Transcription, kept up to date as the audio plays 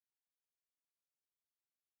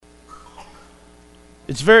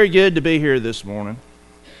It's very good to be here this morning.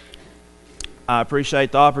 I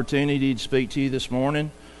appreciate the opportunity to speak to you this morning.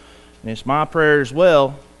 And it's my prayer as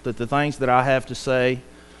well that the things that I have to say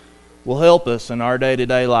will help us in our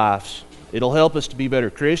day-to-day lives. It'll help us to be better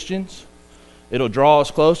Christians. It'll draw us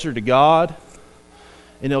closer to God.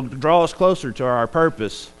 And it'll draw us closer to our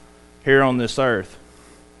purpose here on this earth.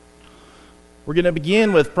 We're going to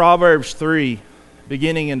begin with Proverbs 3,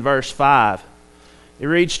 beginning in verse 5. It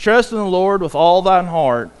reads, "Trust in the Lord with all thine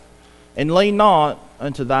heart, and lean not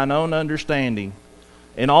unto thine own understanding.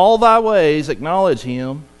 In all thy ways acknowledge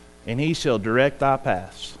him, and he shall direct thy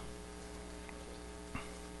paths."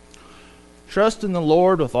 Trust in the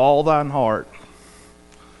Lord with all thine heart.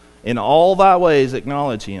 In all thy ways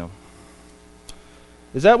acknowledge him.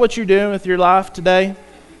 Is that what you're doing with your life today?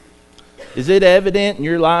 Is it evident in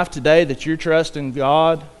your life today that you're trusting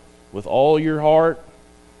God with all your heart?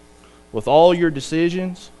 With all your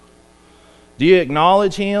decisions? Do you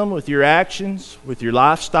acknowledge him with your actions, with your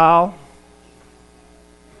lifestyle,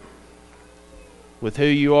 with who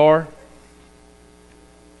you are?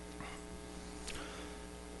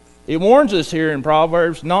 It warns us here in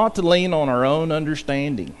Proverbs not to lean on our own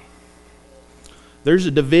understanding. There's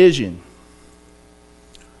a division.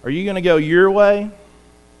 Are you going to go your way,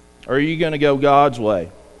 or are you going to go God's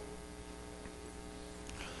way?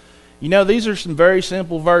 You know, these are some very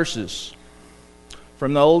simple verses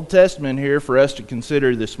from the Old Testament here for us to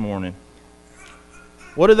consider this morning.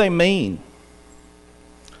 What do they mean?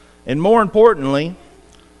 And more importantly,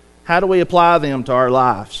 how do we apply them to our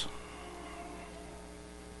lives?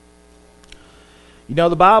 You know,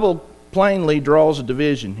 the Bible plainly draws a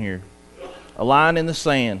division here, a line in the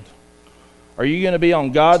sand. Are you going to be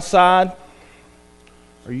on God's side,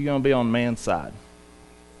 or are you going to be on man's side?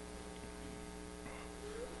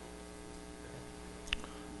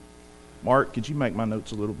 Mark, could you make my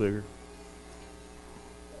notes a little bigger?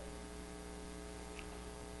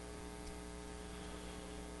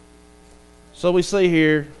 So we see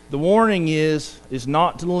here, the warning is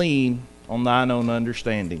not to lean on thine own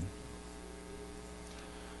understanding.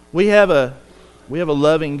 We have a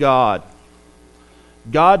loving God.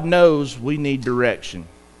 God knows we need direction.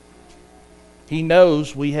 He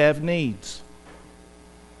knows we have needs.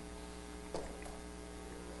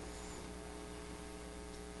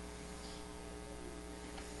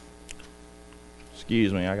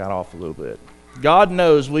 Excuse me, I got off a little bit. God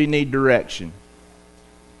knows we need direction.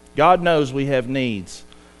 God knows we have needs.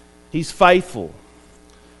 He's faithful.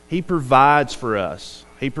 He provides for us.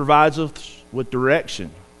 He provides us with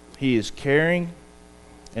direction. He is caring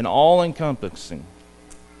and all-encompassing.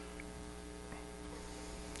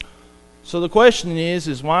 So the question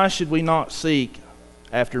is why should we not seek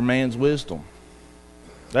after man's wisdom?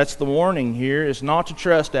 That's the warning here, is not to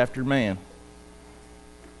trust after man.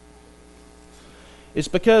 It's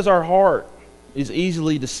because our heart is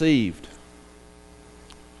easily deceived.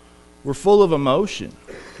 We're full of emotion,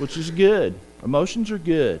 which is good. Emotions are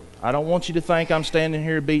good. I don't want you to think I'm standing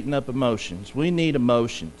here beating up emotions. We need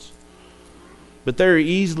emotions. But they're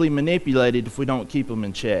easily manipulated if we don't keep them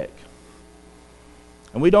in check.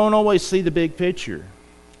 And we don't always see the big picture.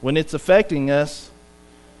 When it's affecting us,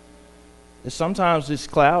 sometimes it's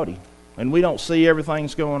cloudy. And we don't see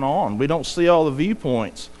everything's going on. We don't see all the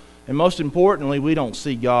viewpoints. And most importantly, we don't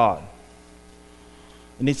see God.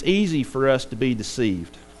 And it's easy for us to be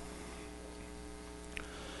deceived.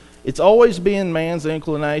 It's always been man's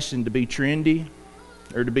inclination to be trendy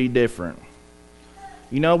or to be different.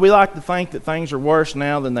 You know, we like to think that things are worse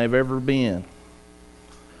now than they've ever been.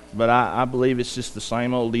 But I believe it's just the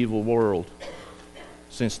same old evil world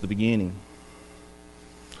since the beginning.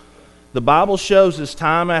 The Bible shows us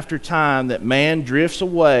time after time that man drifts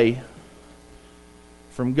away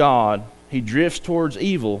from God. He drifts towards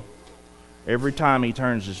evil every time he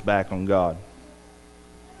turns his back on God.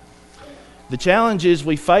 The challenges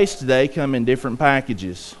we face today come in different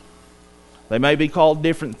packages. They may be called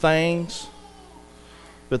different things,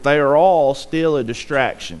 but they are all still a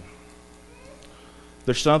distraction.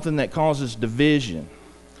 There's something that causes division.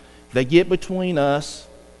 They get between us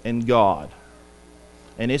and God.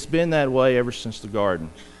 And it's been that way ever since the garden.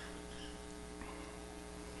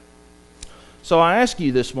 So I ask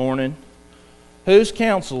you this morning, whose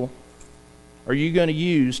counsel are you going to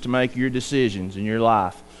use to make your decisions in your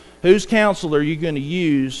life? Whose counsel are you going to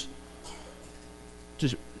use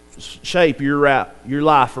to shape your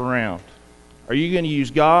life around? Are you going to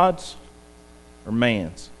use God's or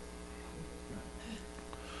man's?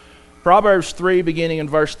 Proverbs 3, beginning in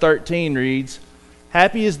verse 13, reads,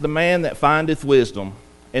 "Happy is the man that findeth wisdom,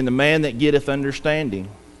 and the man that getteth understanding.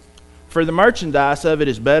 For the merchandise of it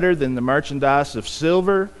is better than the merchandise of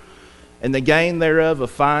silver, and the gain thereof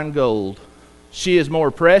of fine gold. She is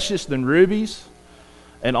more precious than rubies,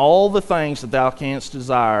 and all the things that thou canst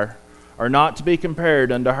desire are not to be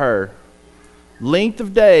compared unto her. Length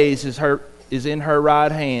of days is in her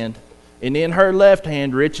right hand, and in her left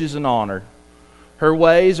hand riches and honor. Her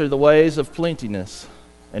ways are the ways of plenteousness,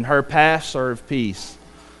 and her paths are of peace.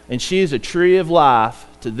 And she is a tree of life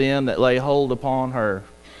to them that lay hold upon her.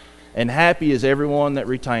 And happy is everyone that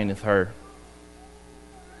retaineth her.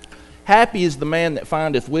 Happy is the man that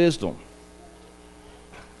findeth wisdom.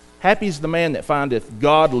 Happy is the man that findeth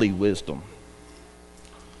godly wisdom.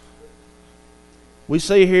 We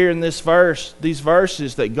see here in these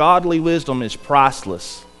verses, that godly wisdom is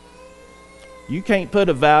priceless. You can't put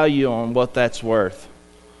a value on what that's worth.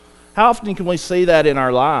 How often can we see that in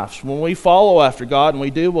our lives? When we follow after God and we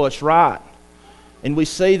do what's right, and we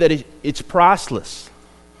see that it's priceless.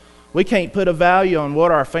 We can't put a value on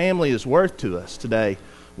what our family is worth to us today.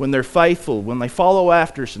 When they're faithful, when they follow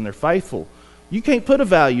after us and they're faithful, you can't put a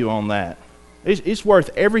value on that. It's worth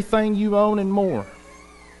everything you own and more.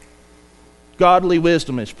 Godly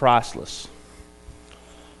wisdom is priceless.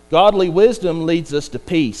 Godly wisdom leads us to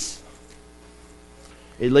peace.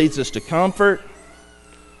 It leads us to comfort,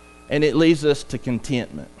 and it leads us to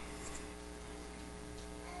contentment.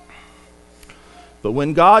 But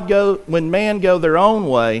when man go their own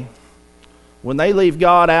way, when they leave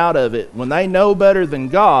God out of it, when they know better than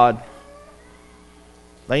God,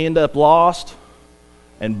 they end up lost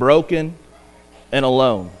and broken and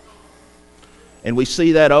alone. And we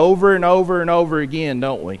see that over and over and over again,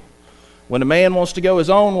 don't we? When a man wants to go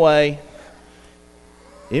his own way,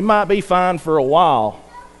 it might be fine for a while,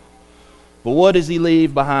 but what does he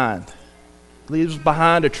leave behind? He leaves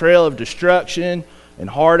behind a trail of destruction and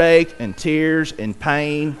heartache and tears and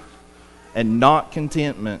pain and not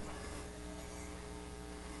contentment.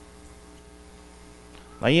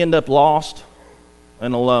 They end up lost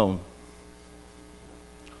and alone.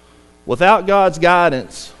 Without God's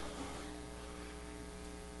guidance,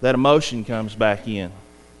 that emotion comes back in.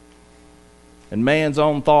 And man's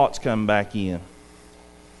own thoughts come back in.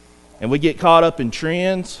 And we get caught up in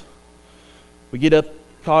trends. We get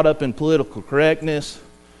caught up in political correctness.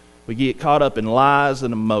 We get caught up in lies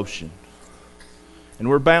and emotion. And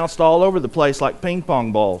we're bounced all over the place like ping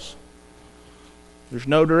pong balls. There's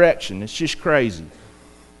no direction. It's just crazy.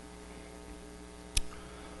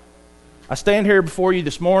 I stand here before you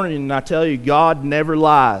this morning and I tell you, God never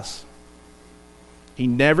lies. He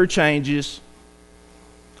never changes,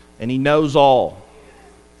 and He knows all.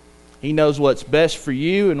 He knows what's best for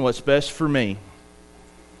you and what's best for me.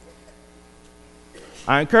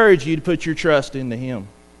 I encourage you to put your trust into Him.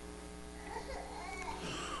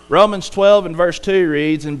 Romans 12 and verse 2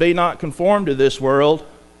 reads, "And be not conformed to this world,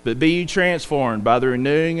 but be ye transformed by the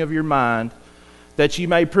renewing of your mind, that ye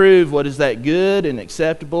may prove what is that good and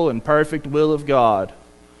acceptable and perfect will of God.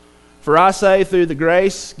 For I say, through the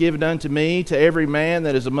grace given unto me, to every man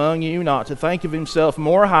that is among you, not to think of himself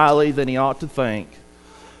more highly than he ought to think,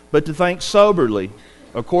 but to think soberly,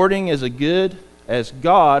 according as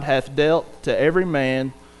God hath dealt to every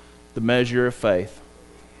man the measure of faith."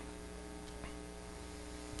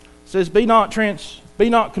 It says, be not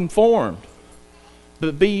conformed,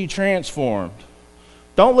 but be ye transformed.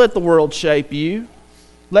 Don't let the world shape you.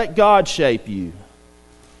 Let God shape you.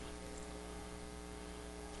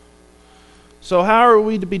 So how are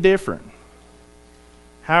we to be different?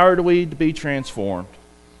 How are we to be transformed?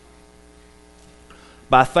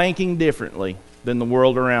 By thinking differently than the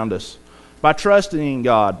world around us. By trusting in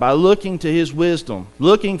God. By looking to His wisdom.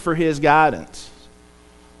 Looking for His guidance.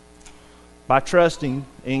 By trusting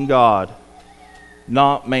in God.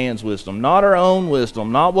 Not man's wisdom. Not our own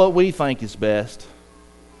wisdom. Not what we think is best.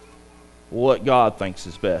 What God thinks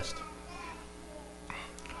is best.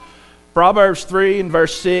 Proverbs 3 and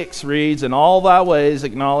verse 6 reads, "In all thy ways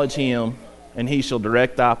acknowledge Him, and He shall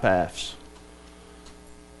direct thy paths."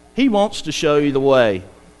 He wants to show you the way.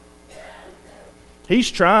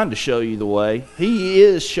 He's trying to show you the way. He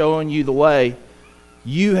is showing you the way.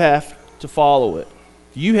 You have to follow it.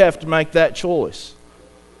 You have to make that choice.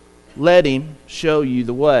 Let Him show you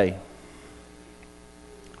the way.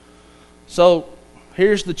 So,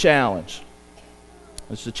 here's the challenge.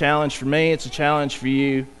 It's a challenge for me. It's a challenge for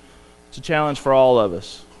you. It's a challenge for all of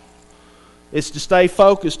us. It's to stay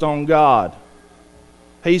focused on God.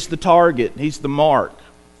 He's the target. He's the mark.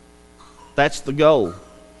 That's the goal.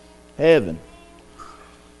 Heaven.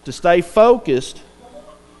 To stay focused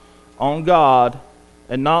on God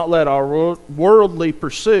and not let our worldly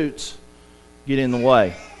pursuits get in the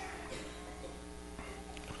way.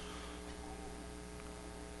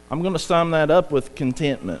 I'm going to sum that up with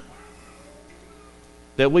contentment.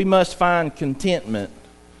 that we must find contentment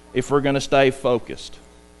if we're going to stay focused.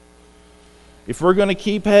 If we're going to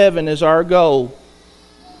keep heaven as our goal,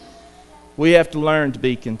 we have to learn to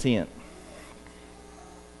be content.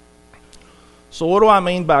 So what do I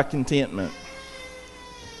mean by contentment?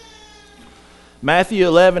 Matthew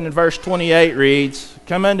 11 and verse 28 reads,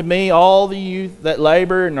 "Come unto me, all the you that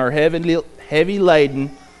labor and are heavy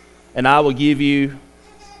laden, and I will give you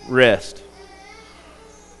rest."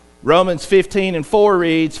 Romans 15 and 4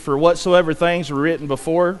 reads, "For whatsoever things were written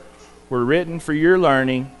before were written for your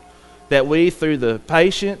learning, that we through the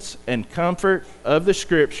patience and comfort of the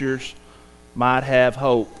Scriptures might have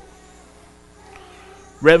hope."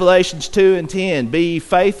 Revelations 2 and 10, "Be ye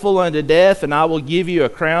faithful unto death, and I will give you a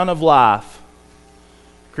crown of life."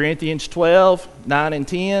 Corinthians 12, 9 and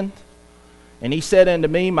 10, "And he said unto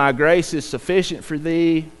me, My grace is sufficient for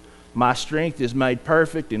thee, my strength is made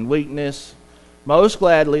perfect in weakness. Most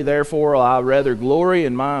gladly, therefore, will I rather glory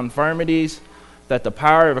in my infirmities, that the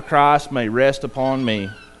power of Christ may rest upon me.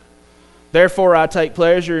 Therefore I take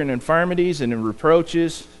pleasure in infirmities and in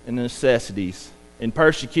reproaches and necessities, in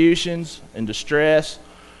persecutions and distress,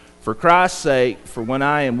 for Christ's sake, for when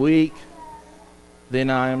I am weak, then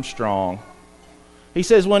I am strong." He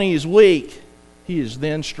says when he is weak, he is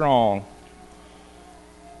then strong.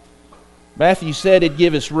 Matthew said he'd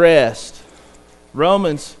give us rest.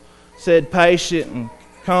 Romans said patient and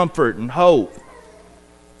comfort and hope.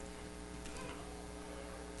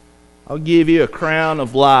 I'll give you a crown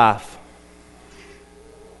of life.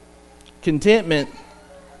 Contentment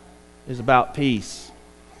is about peace.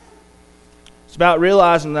 It's about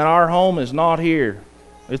realizing that our home is not here.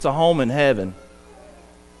 It's a home in heaven.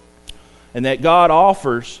 And that God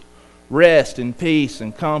offers rest and peace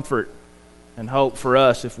and comfort and hope for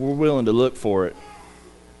us if we're willing to look for it.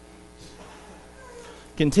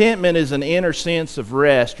 Contentment is an inner sense of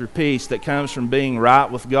rest or peace that comes from being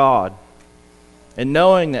right with God and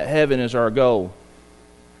knowing that heaven is our goal.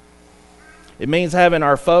 It means having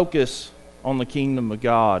our focus on the kingdom of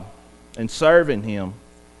God and serving Him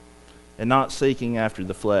and not seeking after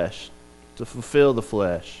the flesh, to fulfill the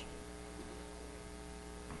flesh.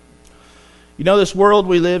 You know, this world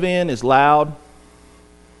we live in is loud,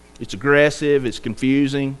 it's aggressive, it's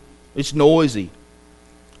confusing, it's noisy.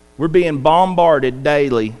 We're being bombarded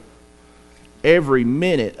daily, every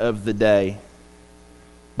minute of the day,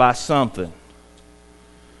 by something.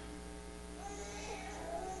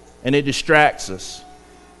 And it distracts us.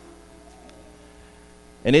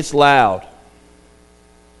 And it's loud.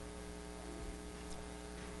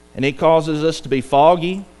 And it causes us to be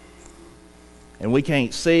foggy, and we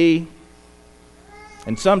can't see.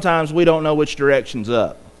 And sometimes we don't know which direction's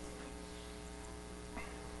up.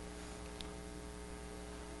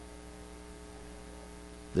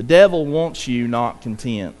 The devil wants you not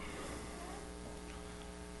content.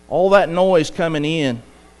 All that noise coming in,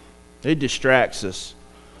 it distracts us.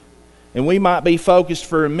 And we might be focused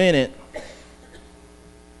for a minute,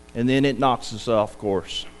 and then it knocks us off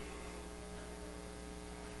course.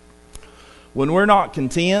 When we're not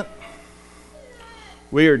content,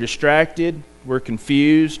 we are distracted, we're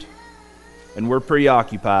confused, and we're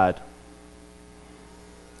preoccupied.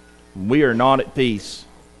 We are not at peace.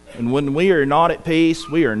 And when we are not at peace,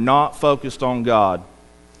 we are not focused on God.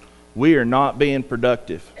 We are not being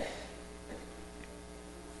productive.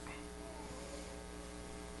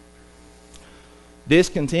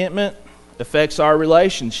 Discontentment affects our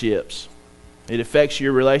relationships. It affects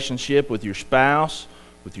your relationship with your spouse,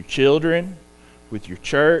 with your children, with your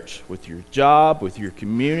church, with your job, with your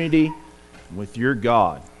community, with your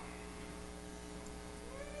God.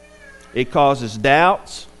 It causes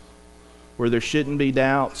doubts where there shouldn't be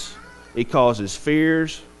doubts. It causes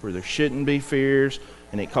fears where there shouldn't be fears.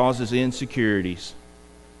 And it causes insecurities.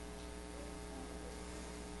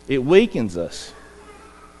 It weakens us.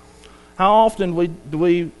 How often do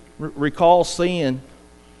we recall seeing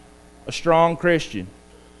a strong Christian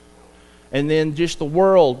and then just the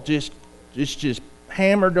world just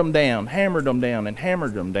hammered them down,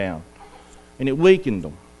 and it weakened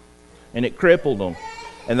them, and it crippled them,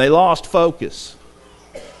 and they lost focus,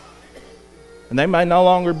 and they may no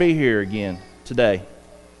longer be here again today.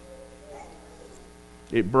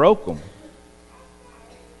 It broke them,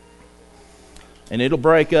 and it'll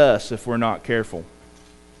break us if we're not careful.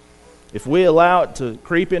 If we allow it to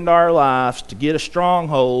creep into our lives, to get a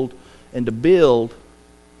stronghold and to build,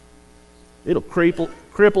 it'll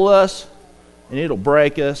cripple us, and it'll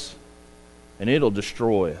break us, and it'll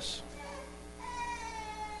destroy us.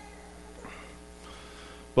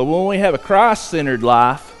 But when we have a Christ-centered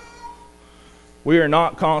life, we are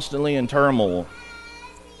not constantly in turmoil.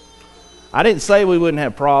 I didn't say we wouldn't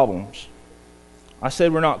have problems. I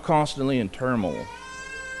said we're not constantly in turmoil.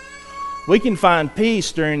 We can find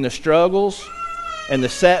peace during the struggles and the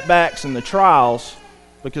setbacks and the trials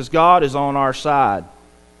because God is on our side.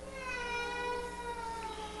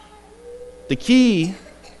 The key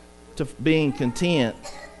to being content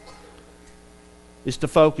is to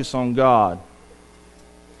focus on God.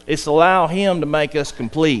 It's to allow Him to make us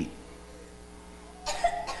complete.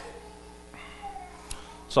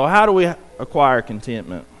 So how do we acquire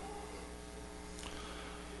contentment?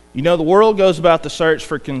 You know, the world goes about the search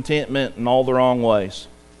for contentment in all the wrong ways.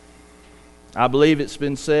 I believe it's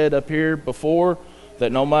been said up here before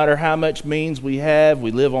that no matter how much means we have,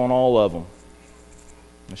 we live on all of them.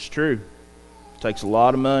 It's true. It takes a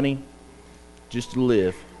lot of money just to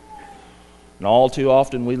live. And all too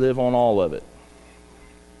often we live on all of it.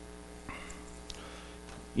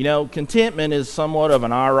 You know, contentment is somewhat of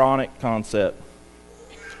an ironic concept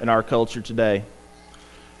in our culture today.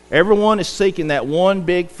 Everyone is seeking that one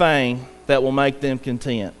big thing that will make them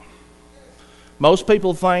content. Most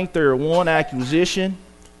people think they're one acquisition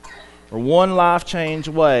or one life change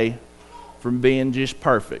away from being just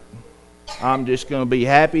perfect. I'm just going to be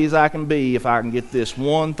happy as I can be if I can get this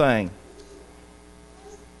one thing.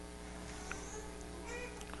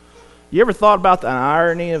 You ever thought about the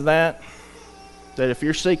irony of that? That if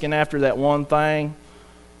you're seeking after that one thing,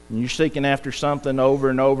 and you're seeking after something over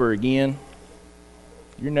and over again,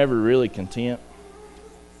 you're never really content.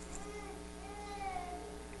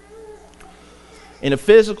 In a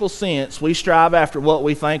physical sense, we strive after what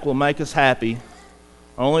we think will make us happy,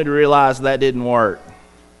 only to realize that didn't work.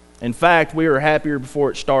 In fact, we were happier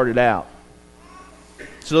before it started out.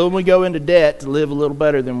 So then we go into debt to live a little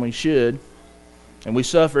better than we should, and we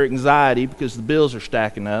suffer anxiety because the bills are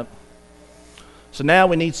stacking up. So now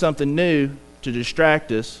we need something new to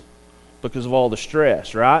distract us because of all the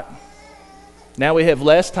stress, right? Now we have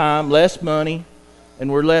less time, less money,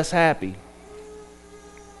 and we're less happy.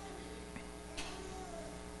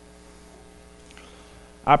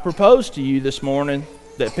 I propose to you this morning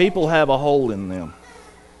that people have a hole in them.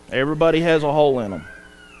 Everybody has a hole in them.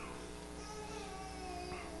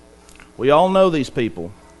 We all know these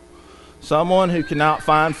people. Someone who cannot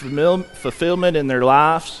find fulfillment in their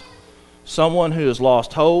lives, someone who has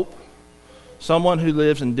lost hope, someone who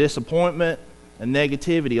lives in disappointment and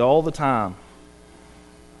negativity all the time.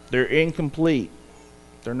 They're incomplete.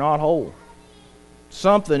 They're not whole.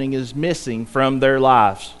 Something is missing from their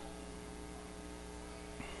lives.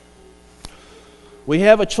 We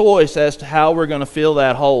have a choice as to how we're going to fill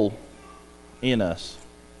that hole in us.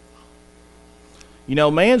 You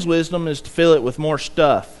know, man's wisdom is to fill it with more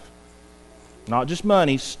stuff. Not just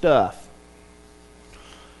money, stuff.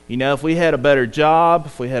 You know, if we had a better job,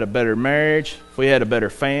 if we had a better marriage, if we had a better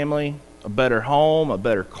family, a better home, a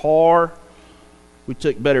better car, we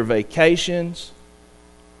took better vacations,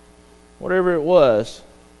 whatever it was,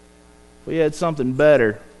 if we had something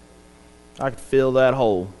better, I could fill that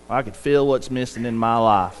hole. I could fill what's missing in my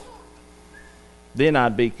life. Then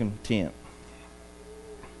I'd be content.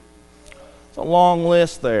 It's a long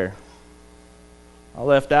list there. I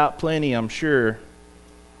left out plenty, I'm sure.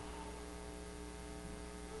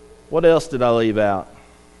 What else did I leave out?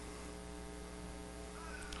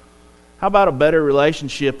 How about a better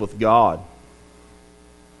relationship with God?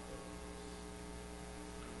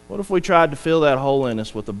 What if we tried to fill that hole in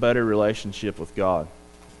us with a better relationship with God?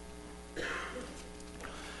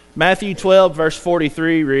 Matthew 12, verse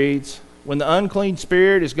 43 reads, "When the unclean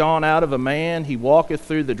spirit is gone out of a man, he walketh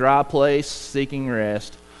through the dry place, seeking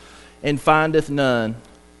rest, and findeth none.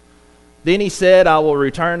 Then he said, I will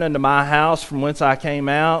return unto my house from whence I came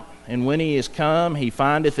out. And when he is come, he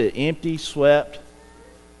findeth it empty, swept,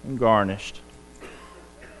 and garnished."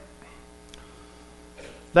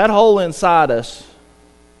 That hole inside us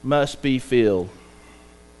must be filled.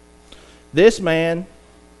 This man,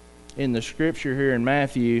 in the scripture here in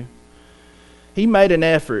Matthew, he made an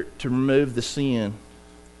effort to remove the sin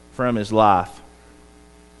from his life.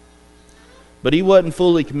 But he wasn't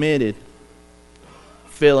fully committed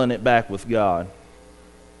filling it back with God.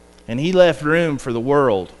 And he left room for the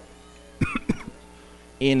world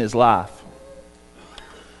in his life.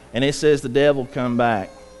 And it says the devil come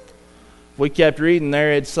back. If we kept reading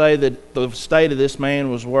there, it'd say that the state of this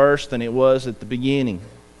man was worse than it was at the beginning.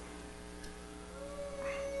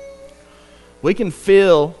 We can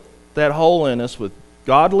fill that hole in us with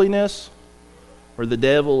godliness, or the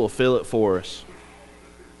devil will fill it for us.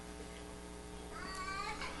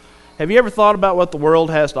 Have you ever thought about what the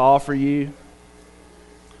world has to offer you?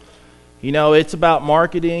 You know, it's about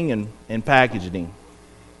marketing and packaging.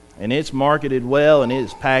 And it's marketed well and it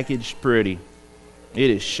is packaged pretty.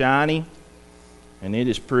 It is shiny and it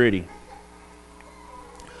is pretty.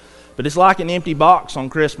 But it's like an empty box on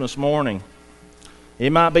Christmas morning.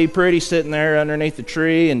 It might be pretty sitting there underneath the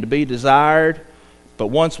tree and to be desired, but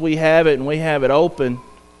once we have it and we have it open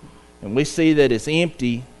and we see that it's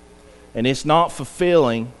empty and it's not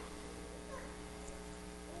fulfilling,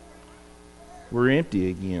 we're empty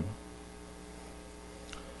again.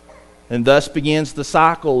 And thus begins the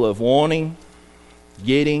cycle of wanting,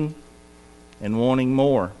 getting, and wanting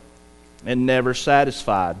more, and never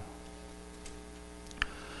satisfied.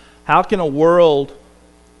 How can a world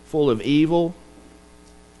full of evil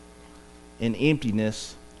and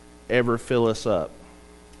emptiness ever fill us up?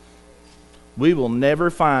 We will never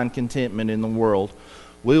find contentment in the world.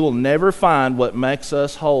 We will never find what makes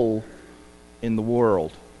us whole in the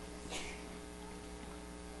world.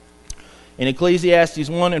 In Ecclesiastes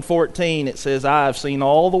 1:14, it says, I have seen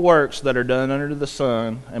all the works that are done under the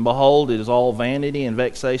sun, and behold, it is all vanity and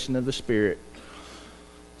vexation of the spirit.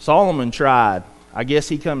 Solomon tried. I guess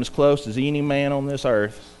he comes as close as any man on this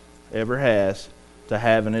earth ever has to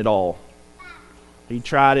having it all. He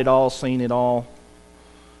tried it all, seen it all,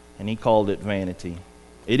 and he called it vanity.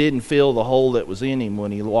 It didn't fill the hole that was in him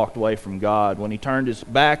when he walked away from God. When he turned his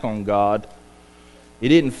back on God, it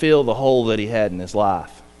didn't fill the hole that he had in his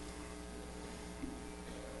life.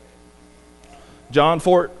 John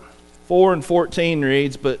 4:14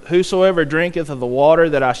 reads, But whosoever drinketh of the water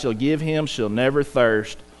that I shall give him shall never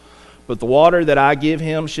thirst. But the water that I give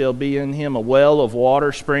him shall be in him a well of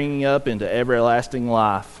water springing up into everlasting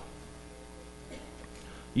life.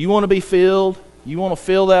 You want to be filled? You want to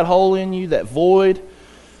fill that hole in you, that void,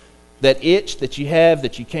 that itch that you have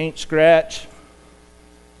that you can't scratch?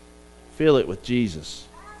 Fill it with Jesus.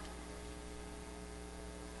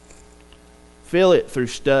 Fill it through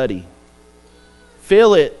study.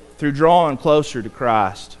 Fill it through drawing closer to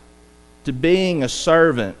Christ, to being a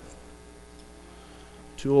servant,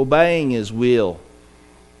 to obeying His will.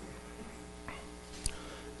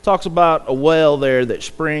 It talks about a well there that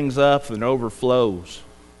springs up and overflows.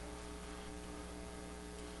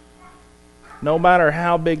 No matter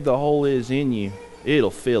how big the hole is in you,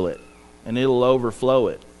 it'll fill it and it'll overflow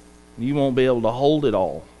it. You won't be able to hold it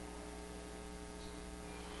all.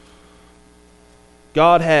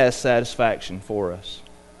 God has satisfaction for us,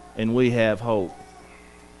 and we have hope.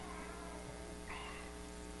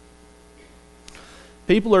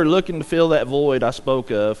 People are looking to fill that void I spoke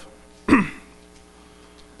of,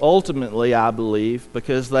 ultimately, I believe,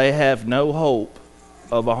 because they have no hope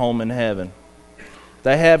of a home in heaven.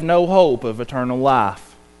 They have no hope of eternal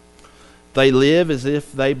life. They live as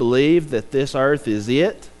if they believe that this earth is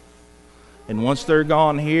it, and once they're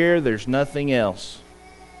gone here, there's nothing else.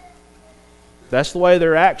 That's the way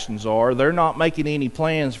their actions are. They're not making any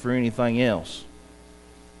plans for anything else.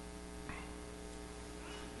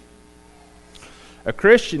 A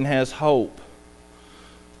Christian has hope.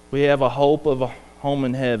 We have a hope of a home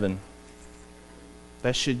in heaven.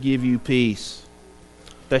 That should give you peace.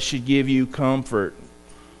 That should give you comfort.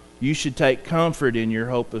 You should take comfort in your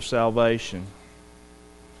hope of salvation.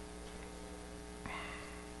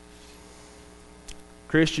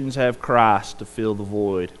 Christians have Christ to fill the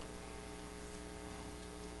void.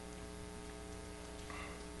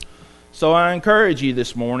 So I encourage you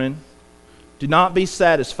this morning, do not be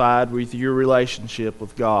satisfied with your relationship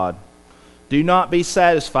with God. Do not be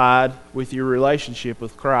satisfied with your relationship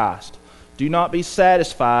with Christ. Do not be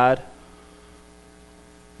satisfied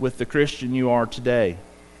with the Christian you are today.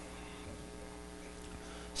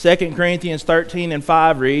 2 Corinthians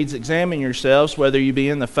 13:5 reads, Examine yourselves whether you be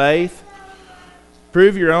in the faith.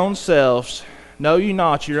 Prove your own selves. Know you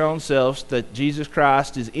not your own selves that Jesus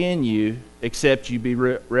Christ is in you, except you be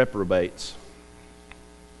reprobates.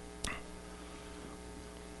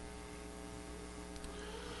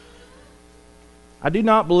 I do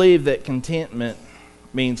not believe that contentment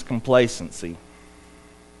means complacency.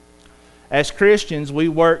 As Christians, we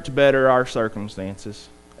work to better our circumstances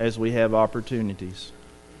as we have opportunities.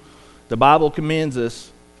 The Bible commends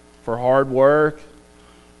us for hard work,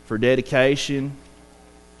 for dedication,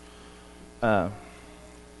 and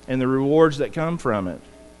the rewards that come from it.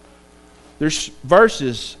 There's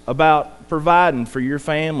verses about providing for your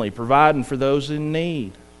family, providing for those in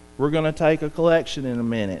need. We're going to take a collection in a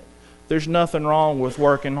minute. There's nothing wrong with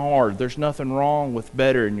working hard. There's nothing wrong with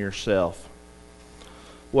bettering yourself.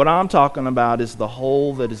 What I'm talking about is the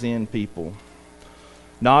hole that is in people.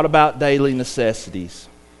 Not about daily necessities.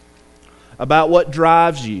 About what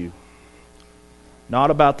drives you. Not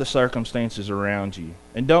about the circumstances around you.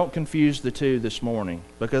 And don't confuse the two this morning,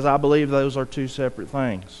 because I believe those are two separate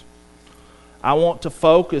things. I want to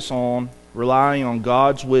focus on relying on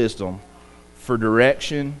God's wisdom for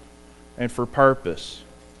direction and for purpose.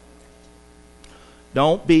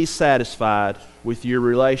 Don't be satisfied with your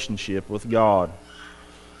relationship with God.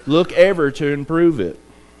 Look ever to improve it.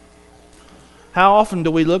 How often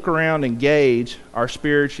do we look around and gauge our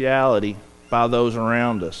spirituality by those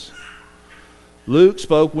around us? Luke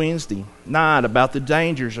spoke Wednesday night about the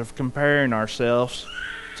dangers of comparing ourselves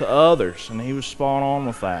to others, and he was spot on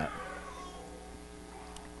with that.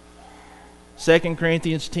 2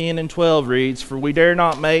 Corinthians 10 and 12 reads, "For we dare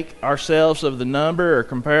not make ourselves of the number or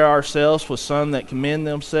compare ourselves with some that commend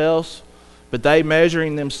themselves, but they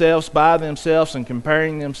measuring themselves by themselves and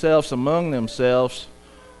comparing themselves among themselves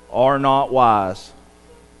are not wise."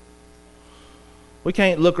 We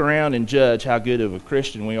can't look around and judge how good of a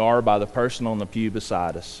Christian we are by the person on the pew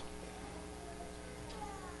beside us.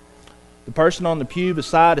 The person on the pew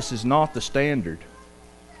beside us is not the standard.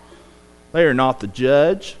 They are not the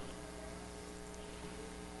judge.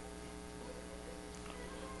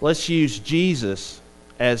 Let's use Jesus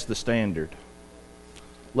as the standard.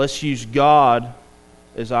 Let's use God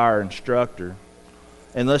as our instructor.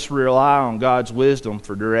 And let's rely on God's wisdom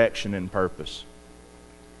for direction and purpose.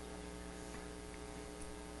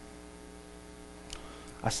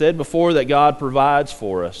 I said before that God provides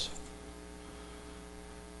for us.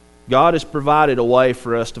 God has provided a way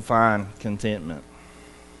for us to find contentment.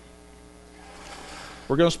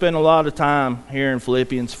 We're going to spend a lot of time here in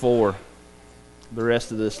Philippians 4, the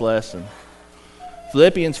rest of this lesson.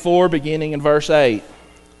 Philippians 4, beginning in verse 8.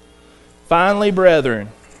 "Finally, brethren,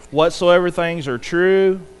 whatsoever things are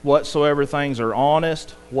true, whatsoever things are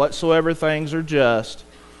honest, whatsoever things are just,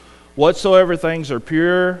 whatsoever things are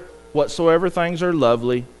pure, whatsoever things are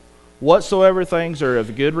lovely, whatsoever things are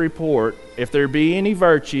of good report, if there be any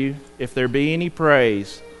virtue, if there be any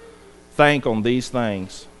praise, think on these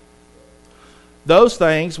things. Those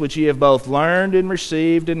things which ye have both learned and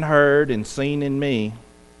received and heard and seen in me,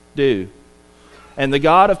 do. And the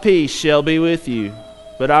God of peace shall be with you.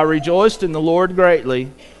 But I rejoiced in the Lord greatly,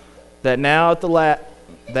 that now at the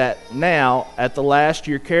last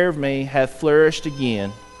your care of me hath flourished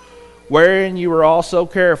again, wherein you were also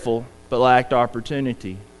careful, but lacked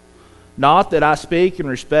opportunity. Not that I speak in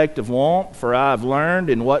respect of want, for I have learned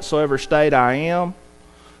in whatsoever state I am,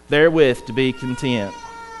 therewith to be content.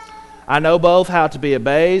 I know both how to be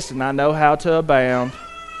abased, and I know how to abound.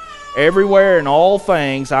 Everywhere in all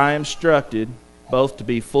things I am instructed, both to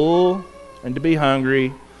be full and to be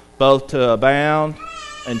hungry, both to abound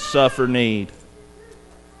and suffer need."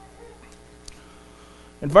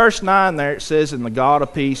 In verse 9 there it says, "And the God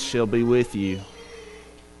of peace shall be with you."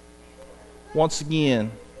 Once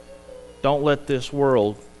again, don't let this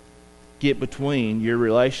world get between your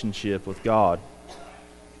relationship with God.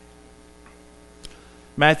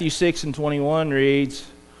 Matthew 6 and 21 reads,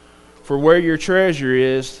 "For where your treasure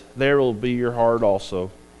is, there will be your heart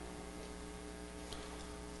also."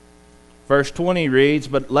 Verse 20 reads,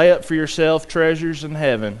 "But lay up for yourself treasures in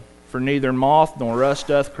heaven, for neither moth nor rust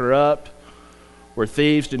doth corrupt, where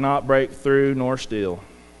thieves do not break through nor steal."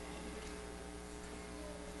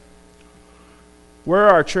 Where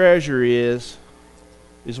our treasure is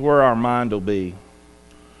where our mind will be.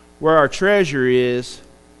 Where our treasure is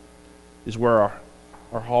where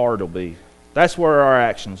our heart will be. That's where our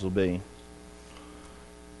actions will be.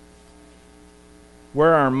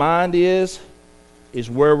 Where our mind is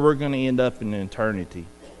where we're going to end up in eternity.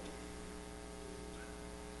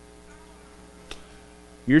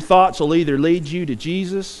 Your thoughts will either lead you to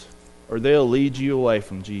Jesus or they'll lead you away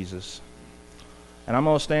from Jesus. And I'm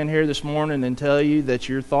going to stand here this morning and tell you that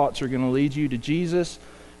your thoughts are going to lead you to Jesus.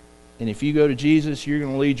 And if you go to Jesus, you're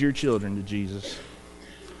going to lead your children to Jesus.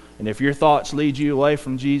 And if your thoughts lead you away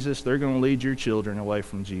from Jesus, they're going to lead your children away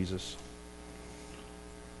from Jesus.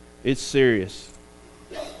 It's serious.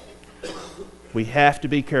 We have to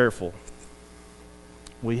be careful.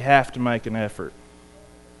 We have to make an effort.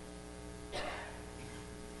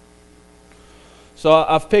 So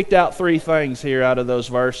I've picked out 3 things here out of those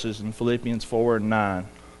verses in Philippians 4 and 9.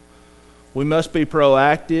 We must be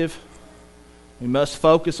proactive. We must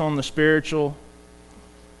focus on the spiritual.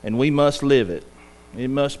 And we must live it. It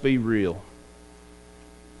must be real.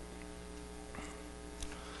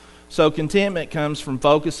 So contentment comes from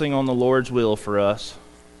focusing on the Lord's will for us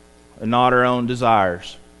and not our own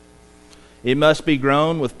desires. It must be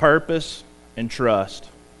grown with purpose and trust.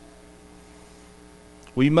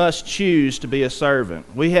 We must choose to be a servant.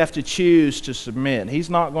 We have to choose to submit. He's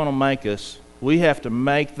not going to make us. We have to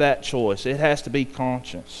make that choice. It has to be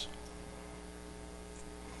conscious.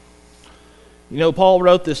 You know, Paul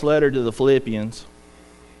wrote this letter to the Philippians,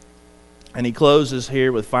 and he closes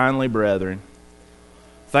here with, "Finally, brethren,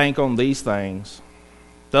 think on these things.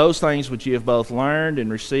 Those things which you have both learned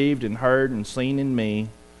and received and heard and seen in me,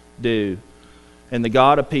 do. and the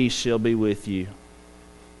God of peace shall be with you.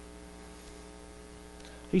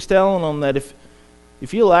 He's telling them that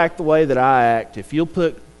if you'll act the way that I act, if you'll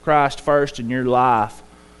put Christ first in your life,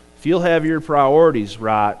 if you'll have your priorities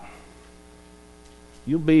right,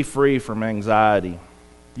 you'll be free from anxiety.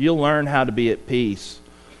 You'll learn how to be at peace.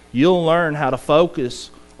 You'll learn how to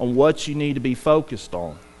focus on what you need to be focused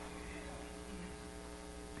on.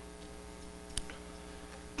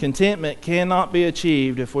 Contentment cannot be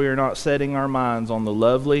achieved if we are not setting our minds on the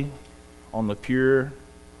lovely, on the pure,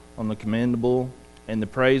 on the commendable, and the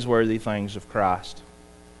praiseworthy things of Christ.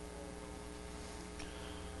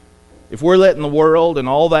 If we're letting the world and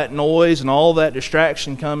all that noise and all that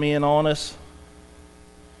distraction come in on us,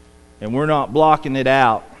 and we're not blocking it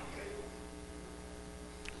out,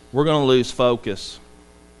 we're going to lose focus.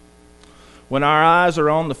 When our eyes are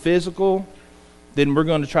on the physical, then we're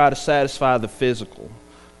going to try to satisfy the physical.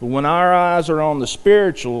 But when our eyes are on the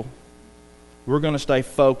spiritual, we're going to stay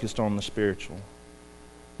focused on the spiritual.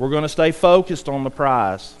 We're going to stay focused on the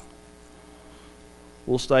prize.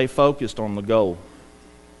 We'll stay focused on the goal.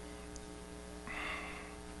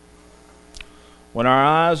 When our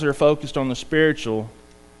eyes are focused on the spiritual,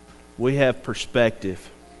 we have perspective.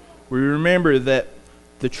 We remember that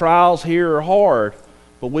the trials here are hard,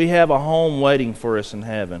 but we have a home waiting for us in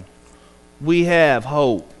heaven. We have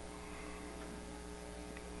hope.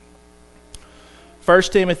 1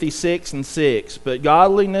 Timothy 6:6, but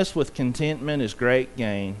godliness with contentment is great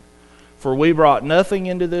gain. For we brought nothing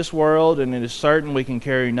into this world, and it is certain we can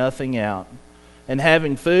carry nothing out. And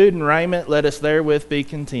having food and raiment, let us therewith be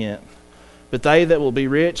content. But they that will be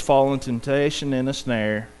rich fall into temptation and a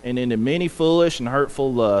snare, and into many foolish and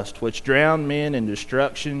hurtful lusts, which drown men in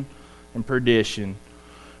destruction and perdition.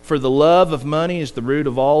 For the love of money is the root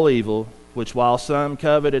of all evil, which while some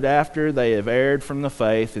coveted after, they have erred from the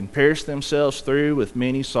faith, and pierced themselves through with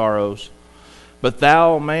many sorrows. But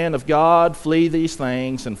thou, O man of God, flee these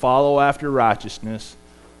things, and follow after righteousness,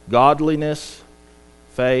 godliness,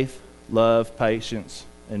 faith, love, patience,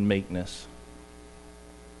 and meekness.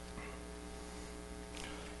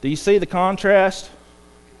 Do you see the contrast?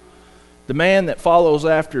 The man that follows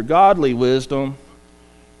after godly wisdom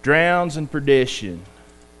drowns in perdition.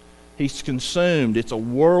 He's consumed. It's a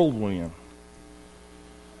whirlwind.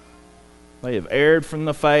 They have erred from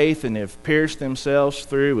the faith and have pierced themselves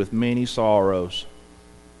through with many sorrows.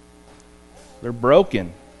 They're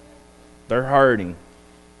broken. They're hurting.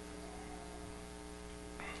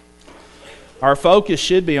 Our focus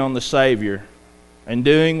should be on the Savior and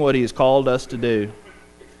doing what He has called us to do.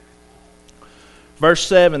 Verse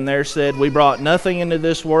 7 there said, we brought nothing into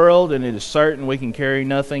this world, and it is certain we can carry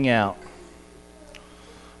nothing out.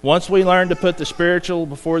 Once we learn to put the spiritual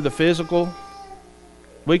before the physical,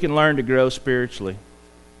 we can learn to grow spiritually.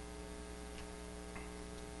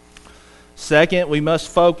 Second, we must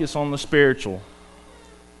focus on the spiritual.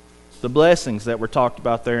 The blessings that were talked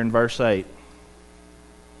about there in verse 8.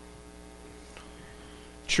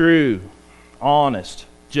 True, honest,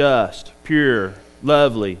 just, pure,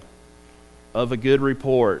 lovely, of a good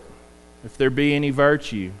report. If there be any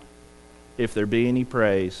virtue, if there be any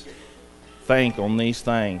praise, think on these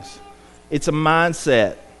things. It's a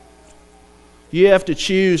mindset. You have to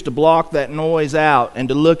choose to block that noise out and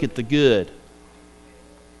to look at the good.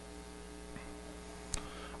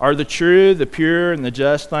 Are the true, the pure, and the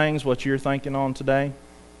just things what you're thinking on today?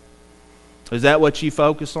 Is that what you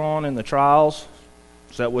focus on in the trials?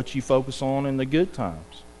 Is that what you focus on in the good times?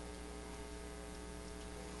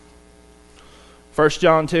 1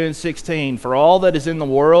 John 2:16, for all that is in the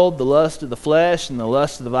world, the lust of the flesh and the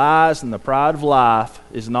lust of the eyes and the pride of life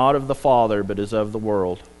is not of the Father, but is of the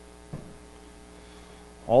world.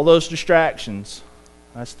 All those distractions,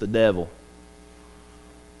 that's the devil.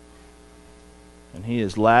 And he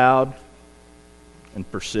is loud and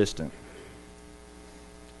persistent.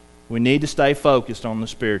 We need to stay focused on the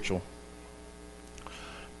spiritual.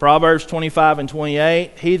 Proverbs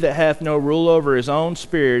 25:28, he that hath no rule over his own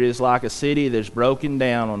spirit is like a city that is broken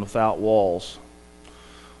down and without walls.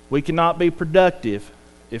 We cannot be productive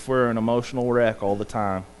if we're an emotional wreck all the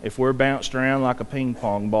time. If we're bounced around like a ping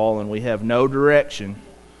pong ball and we have no direction,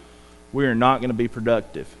 we are not going to be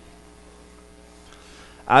productive.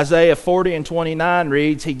 Isaiah 40:29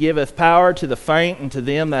 reads, he giveth power to the faint, and to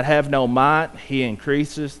them that have no might he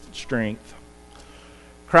increaseth strength.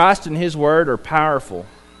 Christ and His Word are powerful.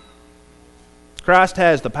 Christ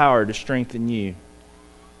has the power to strengthen you.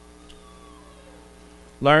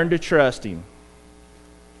 Learn to trust Him.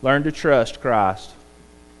 Learn to trust Christ,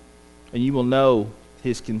 and you will know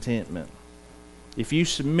His contentment. If you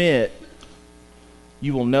submit,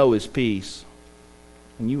 you will know His peace,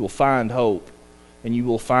 and you will find hope, and you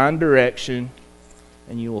will find direction,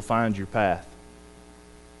 and you will find your path.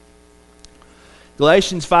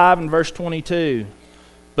 Galatians 5 and verse 22.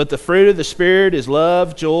 But the fruit of the Spirit is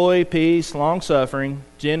love, joy, peace, long-suffering,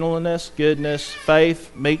 gentleness, goodness,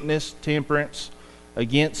 faith, meekness, temperance.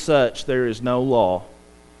 Against such there is no law.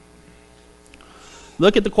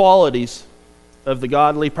 Look at the qualities of the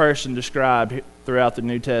godly person described throughout the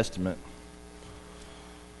New Testament.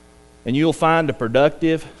 And you'll find a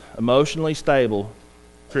productive, emotionally stable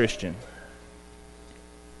Christian.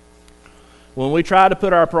 When we try to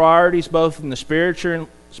put our priorities both in the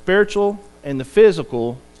spiritual and the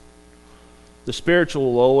physical, the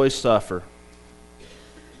spiritual will always suffer.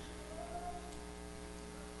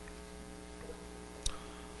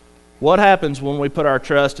 What happens when we put our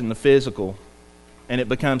trust in the physical and it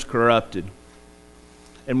becomes corrupted?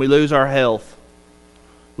 And we lose our health.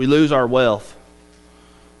 We lose our wealth.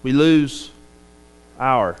 We lose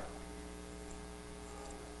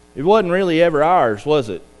It wasn't really ever ours, was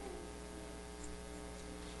it?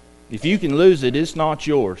 If you can lose it, it's not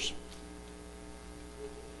yours.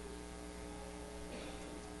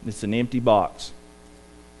 It's an empty box.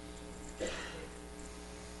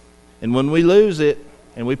 And when we lose it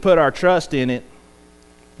and we put our trust in it,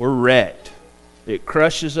 we're wrecked. It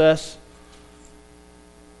crushes us.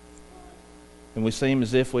 And we seem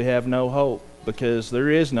as if we have no hope, because there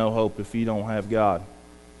is no hope if you don't have God.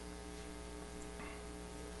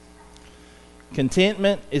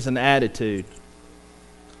 Contentment is an attitude.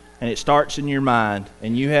 And it starts in your mind.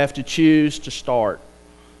 And you have to choose to start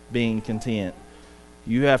being content.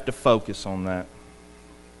 You have to focus on that.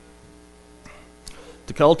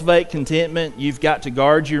 To cultivate contentment, you've got to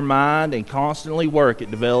guard your mind and constantly work at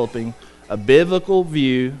developing a biblical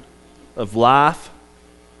view of life,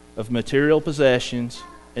 of material possessions,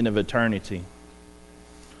 and of eternity.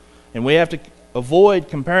 And we have to avoid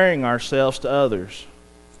comparing ourselves to others.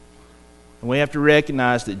 And we have to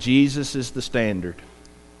recognize that Jesus is the standard.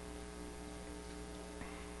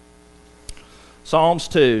 Psalms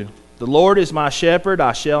 2. The Lord is my shepherd,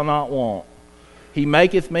 I shall not want. He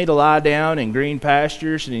maketh me to lie down in green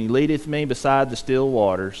pastures, and he leadeth me beside the still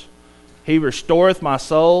waters. He restoreth my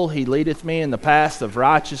soul, he leadeth me in the paths of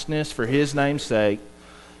righteousness for his name's sake.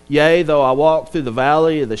 Yea, though I walk through the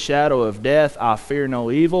valley of the shadow of death, I fear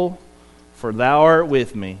no evil, for thou art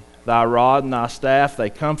with me. Thy rod and thy staff, they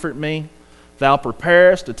comfort me. Thou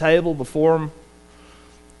preparest a table before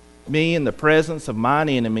me in the presence of mine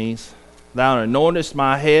enemies. Thou anointest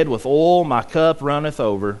my head with oil, my cup runneth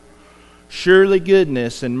over. Surely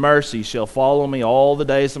goodness and mercy shall follow me all the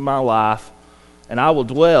days of my life, and I will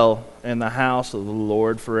dwell in the house of the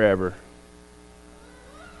Lord forever.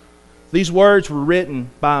 These words were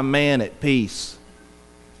written by a man at peace.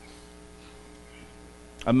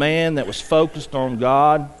 A man that was focused on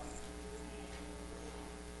God.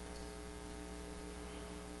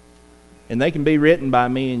 And they can be written by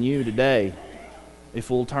me and you today if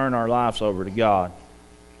we'll turn our lives over to God.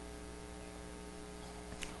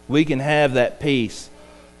 We can have that peace,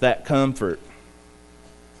 that comfort.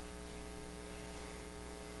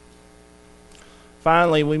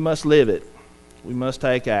 Finally, we must live it. We must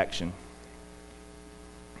take action.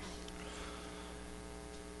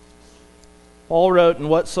 Paul wrote, "In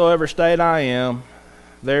whatsoever state I am,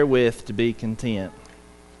 therewith to be content."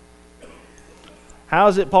 How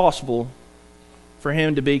is it possible for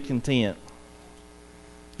him to be content?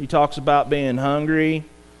 He talks about being hungry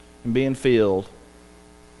and being filled,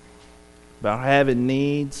 about having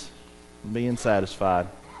needs and being satisfied.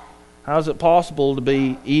 How is it possible to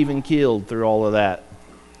be even killed through all of that?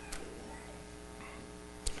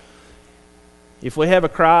 If we have a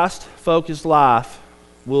Christ-focused life,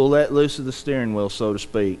 we'll let loose of the steering wheel, so to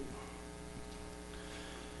speak.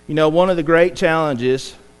 You know, one of the great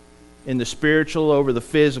challenges in the spiritual over the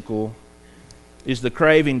physical is the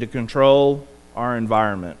craving to control our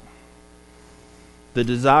environment, the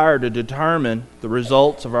desire to determine the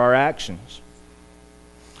results of our actions.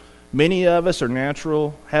 Many of us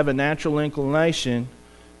have a natural inclination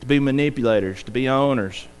to be manipulators, to be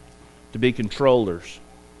owners, to be controllers.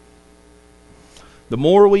 The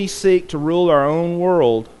more we seek to rule our own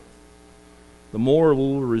world, the more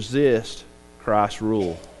we'll resist Christ's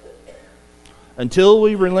rule. Until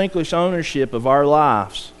we relinquish ownership of our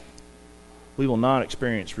lives, we will not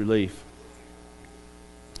experience relief.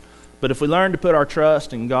 But if we learn to put our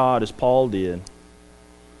trust in God as Paul did,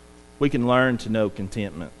 we can learn to know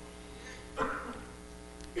contentment.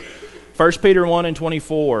 1 Peter 1 and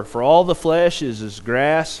 24, "For all the flesh is as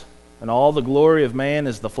grass, and all the glory of man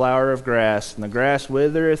is the flower of grass. And the grass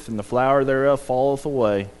withereth, and the flower thereof falleth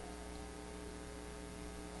away."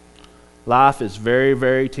 Life is very,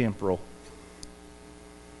 very temporal.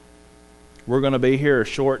 We're going to be here a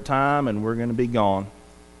short time and we're going to be gone.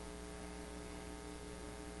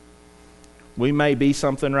 We may be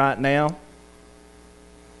something right now.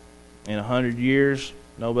 In 100 years,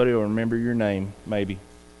 nobody will remember your name, maybe.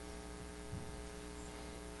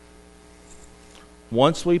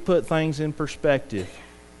 Once we put things in perspective,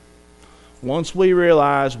 once we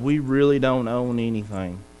realize we really don't own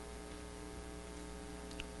anything,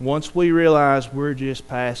 once we realize we're just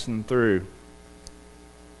passing through,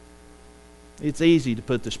 it's easy to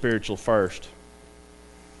put the spiritual first.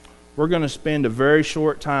 We're going to spend a very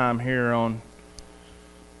short time here on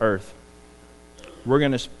earth. We're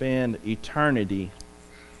going to spend eternity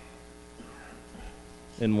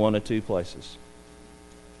in one of two places.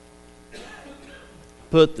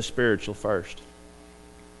 Put the spiritual first.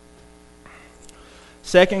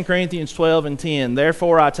 2 Corinthians 12 and 10.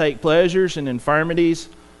 Therefore I take pleasures in infirmities,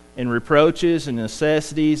 in reproaches, and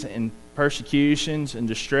necessities, and persecutions, and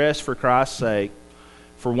distress for Christ's sake.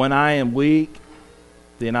 For when I am weak,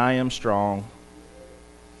 then I am strong.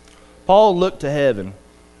 Paul looked to heaven.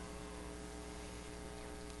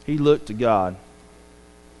 He looked to God.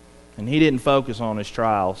 And he didn't focus on his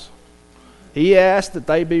trials. He asked that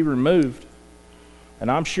they be removed.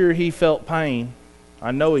 And I'm sure he felt pain.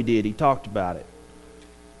 I know he did. He talked about it.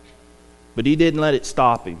 But he didn't let it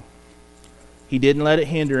stop him. He didn't let it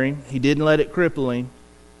hinder him. He didn't let it cripple him.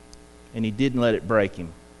 And he didn't let it break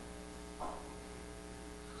him.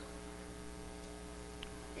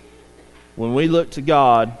 When we look to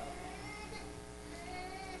God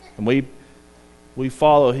and we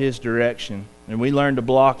follow His direction and we learn to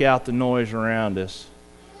block out the noise around us,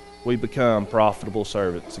 we become profitable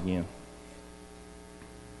servants again.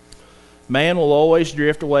 Man will always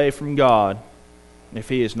drift away from God if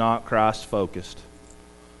he is not Christ-focused.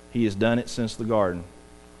 He has done it since the garden.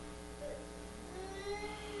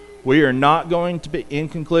 We are not going to be, in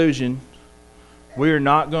conclusion, we are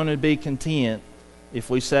not going to be content if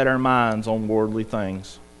we set our minds on worldly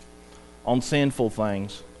things, on sinful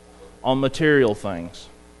things, on material things.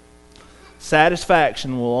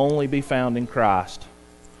 Satisfaction will only be found in Christ.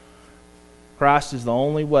 Christ is the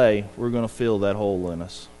only way we're going to fill that hole in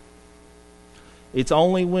us. It's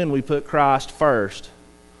only when we put Christ first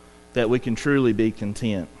that we can truly be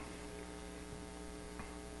content.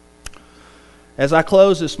 As I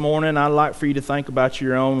close this morning, I'd like for you to think about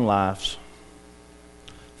your own lives.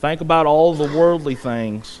 Think about all the worldly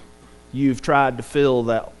things you've tried to fill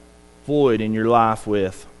that void in your life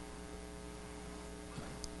with.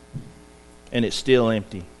 And it's still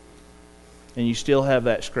empty. And you still have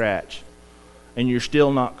that scratch. And you're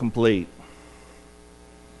still not complete.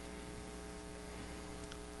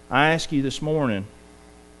 I ask you this morning,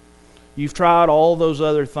 you've tried all those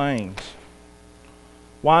other things.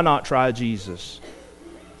 Why not try Jesus?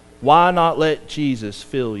 Why not let Jesus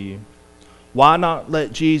fill you? Why not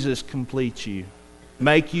let Jesus complete you,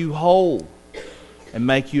 make you whole, and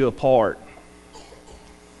make you a part?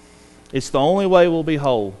 It's the only way we'll be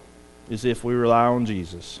whole is if we rely on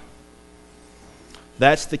Jesus.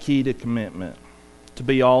 That's the key to commitment, to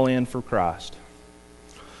be all in for Christ.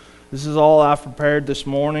 This is all I've prepared this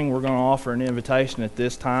morning. We're going to offer an invitation at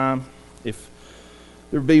this time. If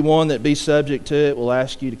there be one that be subject to it, we'll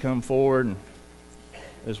ask you to come forward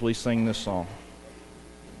as we sing this song.